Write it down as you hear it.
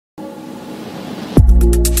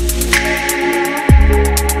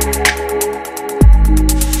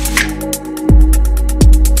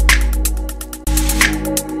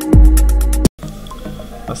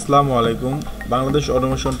আসসালামু আলাইকুম বাংলাদেশ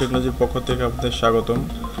অটোমেশন টেকনোলজির পক্ষ থেকে আপনাদের স্বাগতম।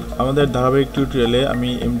 আমাদের ধারাবাহিক টিউটোরিয়ালে আমি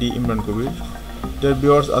এমডি ইমরান কবির। ডিয়ার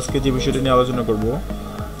ভিউয়ার্স, আজকে যে বিষয়টি নিয়ে আলোচনা করব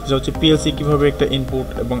সেটা হচ্ছে পিএলসি কিভাবে একটা ইনপুট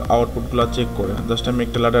এবং আউটপুটগুলো চেক করে। জাস্ট আমি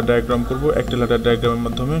একটা ল্যাডার ডায়াগ্রাম করব, একটা ল্যাডার ডায়াগ্রামের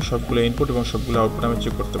মাধ্যমে সবগুলো ইনপুট এবং সবগুলো আউটপুট আমি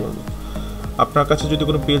চেক করতে পারবো। আপনার কাছে যদি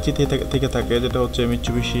কোনো পিএলসি থেকে থাকে যেটা হচ্ছে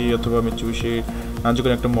মিৎসুবিশি অথবা মিৎসুবিশির যে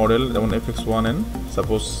কোনো একটা মডেল, যেমন FX1N,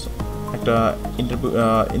 সাপোজ একটা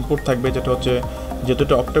ইনপুট থাকবে যেটা হচ্ছে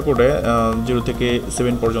যেটা অক্টা করে 0 থেকে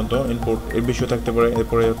 7 পর্যন্ত ইনপুট, এর বেশিও থাকতে পারে।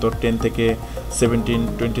 এরপরে তো 10 থেকে 17,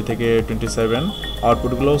 20 থেকে 27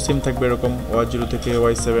 আউটপুটগুলোও সেম থাকবে এরকম, Y0 থেকে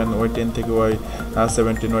Y7, Y10 থেকে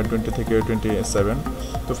Y17, Y20 থেকে Y27।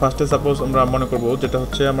 তো ফার্স্টে সাপোজ আমরা মনে করব যেটা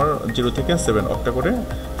হচ্ছে আমার 0 থেকে 7 অক্টা করে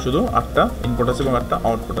শুধু 8টা ইনপুট আছে এবং 8টা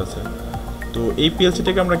আউটপুট আছে। তো এই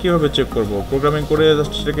পিএলসিটাকে আমরা কীভাবে চেক করব? প্রোগ্রামিং করে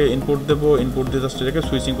জাস্ট সেটাকে ইনপুট দেবো, ইনপুট দিয়ে জাস্ট এটাকে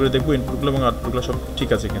সুইচিং করে দেখবো ইনপুটগুলো এবং আউটপুটগুলো সব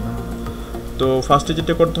ঠিক আছে কিনা। তো ফার্স্টে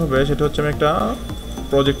যেটা করতে হবে সেটা হচ্ছে আমি একটা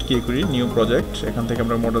প্রজেক্ট ক্রিয়েট করি, নিউ প্রজেক্ট। এখান থেকে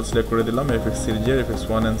আমরা মডেল সিলেক্ট করে দিলাম FX সিরিজের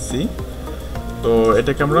FX1NC। তো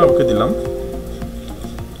এটাকে আমরা ওকে দিলাম।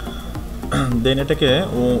 দেন এটাকে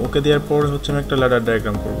ওকে দেওয়ার পর হচ্ছে আমি একটা ল্যাডার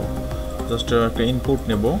ডায়াগ্রাম করব। জাস্ট একটা ইনপুট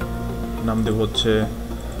নেব, নাম দেব হচ্ছে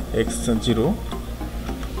X0,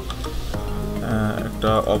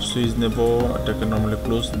 একটা অফ সুইচ নেব, এটাকে নর্মালি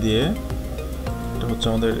ক্লোজ দিয়ে, এটা হচ্ছে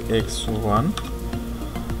আমাদের X1।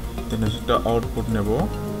 দেন একটা আউটপুট নেব,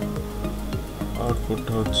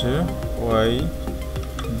 আউটপুটটা হচ্ছে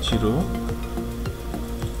Y0,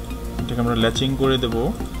 এটাকে আমরা ল্যাচিং করে দেব।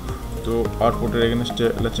 তো আউটপুটের এগেনস্টে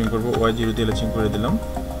ল্যাচিং করব, Y0 দিয়ে ল্যাচিং করে দিলাম,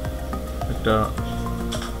 একটা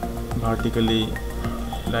ভার্টিক্যালি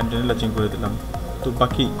লাইন টেনে ল্যাচিং করে দিলাম। তো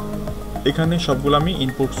বাকি এখানে সবগুলো আমি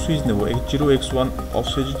ইনপুট সুইচ নেব। X0, X1 অফ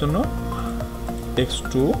সুইচের জন্য,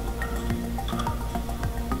 X2,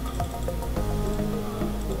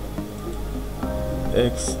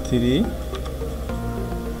 X3,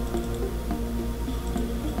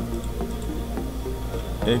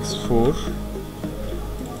 X4,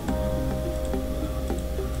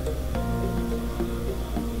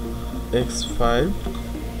 X5,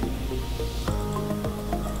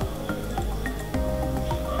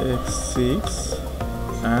 X6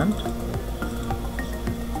 and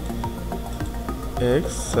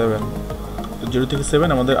X7। তো 0 থেকে 7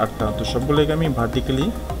 আমাদের 8টা। তো সবগুলোকে আমি ভার্টিক্যালি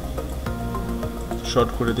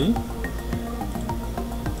শর্ট করে দিই।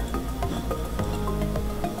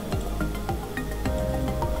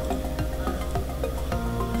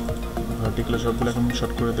 ভার্টিক্যালি সবগুলোকে আমি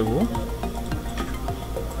শর্ট করে দেবো।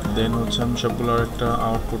 দেন হচ্ছে আমি সবগুলোর একটা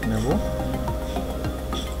আউটপুট নেব।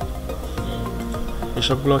 এই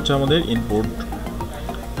সবগুলো হচ্ছে আমাদের ইনপুট।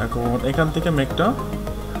 এখন এখান থেকে আমি একটা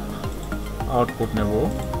আউটপুট নেব,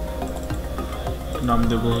 নাম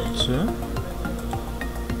দেব হচ্ছে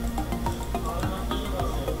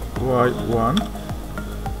Y1,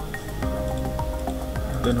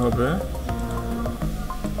 দেন হবে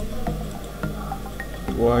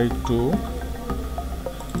Y2,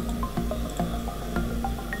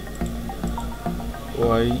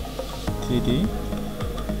 Y3,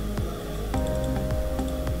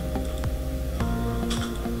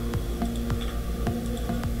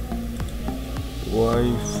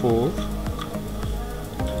 Y4,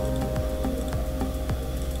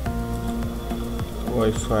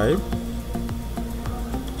 Y5,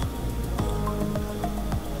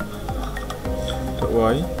 তো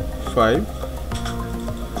Y5,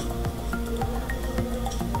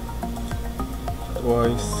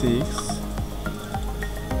 Y6,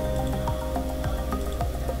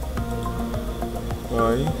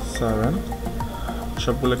 Y7।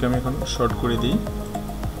 সবগুলোকে আমি এখন শর্ট করে দিই।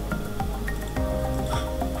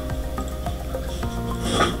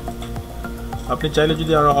 আপনি চাইলে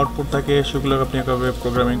যদি আরও আউটপুট থাকে সেগুলোকে আপনি এভাবে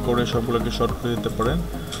প্রোগ্রামিং করে সবগুলোকে শর্ট করে দিতে পারেন।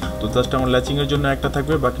 তো জাস্ট আমার ল্যাচিংয়ের জন্য একটা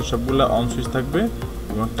থাকবে, বাকি সবগুলো অন সুইচ থাকবে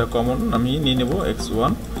এবং একটা কমন আমি নিয়ে নেব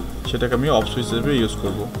X1, সেটাকে আমি অফ সুইচ হিসেবে ইউজ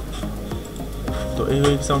করব। তো এই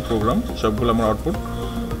হয়ে গেছে আমার প্রোগ্রাম, সবগুলো আমার আউটপুট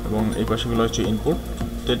এবং এই পাশেগুলো হচ্ছে ইনপুট।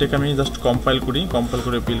 তো এটাকে আমি জাস্ট কম্পাইল করি, কম্পাইল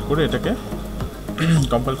করে বিল্ড করে এটাকে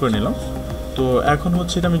কম্পাইল করে নিলাম। তো এখন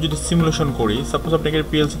হচ্ছে এটা আমি যদি সিমুলেশন করি, সাপোজ আপনাকে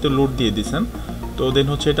পিএলসিতে লোড দিয়ে দিয়েছেন, তো দেন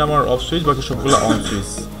হচ্ছে এটা আমার অফ সুইচ, বাকি সবগুলো অন সুইচ।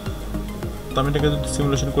 তো আমি এটাকে যদি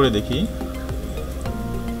সিমুলেশন করে দেখি,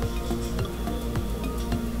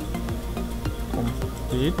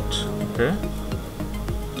 কমপ্লিট, ওকে।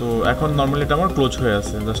 তো এখন নর্মালি এটা আমার ক্লোজ হয়ে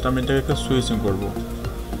আছে। জাস্ট আমি এটাকে একটা সুইচিং করব।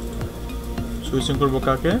 সুইচিং করব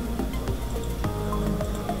কাকে?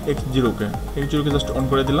 X0 কে জাস্ট অন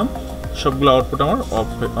করে দিলাম, সবগুলো আউটপুট আমার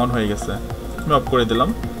অন হয়ে গেছে। আমি অফ করে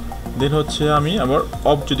দিলাম। দেন হচ্ছে আমি আবার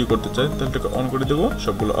অফ যদি করতে চাই তাহলে এটাকে অন করে দেবো,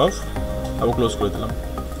 সবগুলো অফ, আবার ক্লোজ করে দিলাম।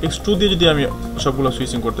 X2 দিয়ে যদি আমি সবগুলো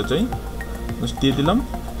সুইচিং করতে চাই, দিয়ে দিলাম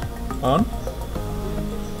অন,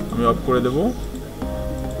 আমি অফ করে দেব।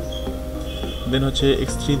 দেন হচ্ছে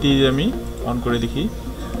X3 দিয়ে আমি অন করে দেখি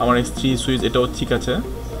আমার X3 সুইচ এটাও ঠিক আছে,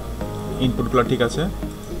 ইনপুটগুলো ঠিক আছে,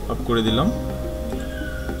 অফ করে দিলাম,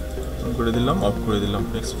 অন করে দিলাম, অফ করে দিলাম।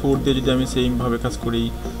 X4 দিয়ে যদি আমি সেমভাবে কাজ করি,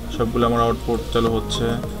 সবগুলো আমার আউটপুট চালু হচ্ছে।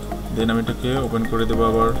 দেন আমি এটাকে ওপেন করে দেবো,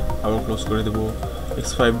 আবার ক্লোজ করে দেবো।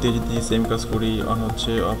 X5 দিয়ে যদি সেম কাজ করি, অন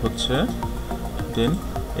হচ্ছে, অফ হচ্ছে। দেন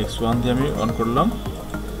X1 দিয়ে আমি অন করলাম।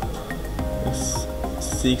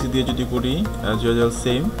 X6 দিয়ে যদি করি অ্যাজ ইউজুয়াল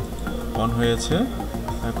সেম অন হয়েছে।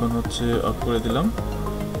 এখন হচ্ছে অফ করে দিলাম,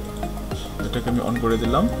 এটাকে আমি অন করে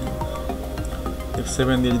দিলাম।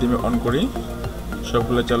 X7 দিয়ে যদি আমি অন করি,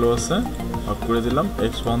 সবগুলো চালু আছে, অফ করে দিলাম।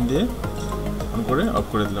 X1 দিয়ে অন করে অফ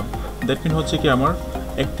করে দিলাম। দ্যাট মিন হচ্ছে কি আমার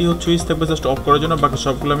একটি হচ্ছে সুইচ থাকবে জাস্ট অফ করার জন্য, বাকি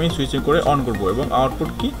সবগুলো আমি সুইচিং করে অন করব এবং আউটপুট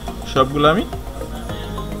কি সবগুলো আমি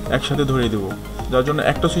একসাথে ধরিয়ে দেবো, যার জন্য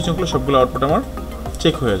একটা সুইচিং করলে সবগুলো আউটপুট আমার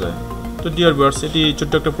চেক হয়ে যায়। তো ডিয়ার ভিউয়ার্স, এটি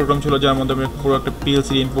ছোট্ট একটা প্রোগ্রাম ছিল যার মধ্যে আমি পুরো একটা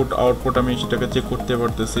পিএলসি ইনপুট আউটপুট আমি সেটাকে চেক করতে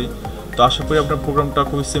পারতেছি। তো আশা করি আপনার প্রোগ্রামটা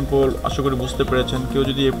খুবই সিম্পল, আশা করি বুঝতে পেরেছেন। কেউ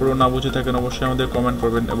যদি এই পুরো না বুঝে থাকেন অবশ্যই আমাদের কমেন্ট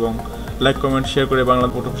করবেন এবং লাইক কমেন্ট শেয়ার করে বাংলা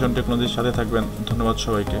অটোমেশন টেকনোলজির সাথে থাকবেন। ধন্যবাদ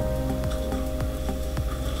সবাইকে।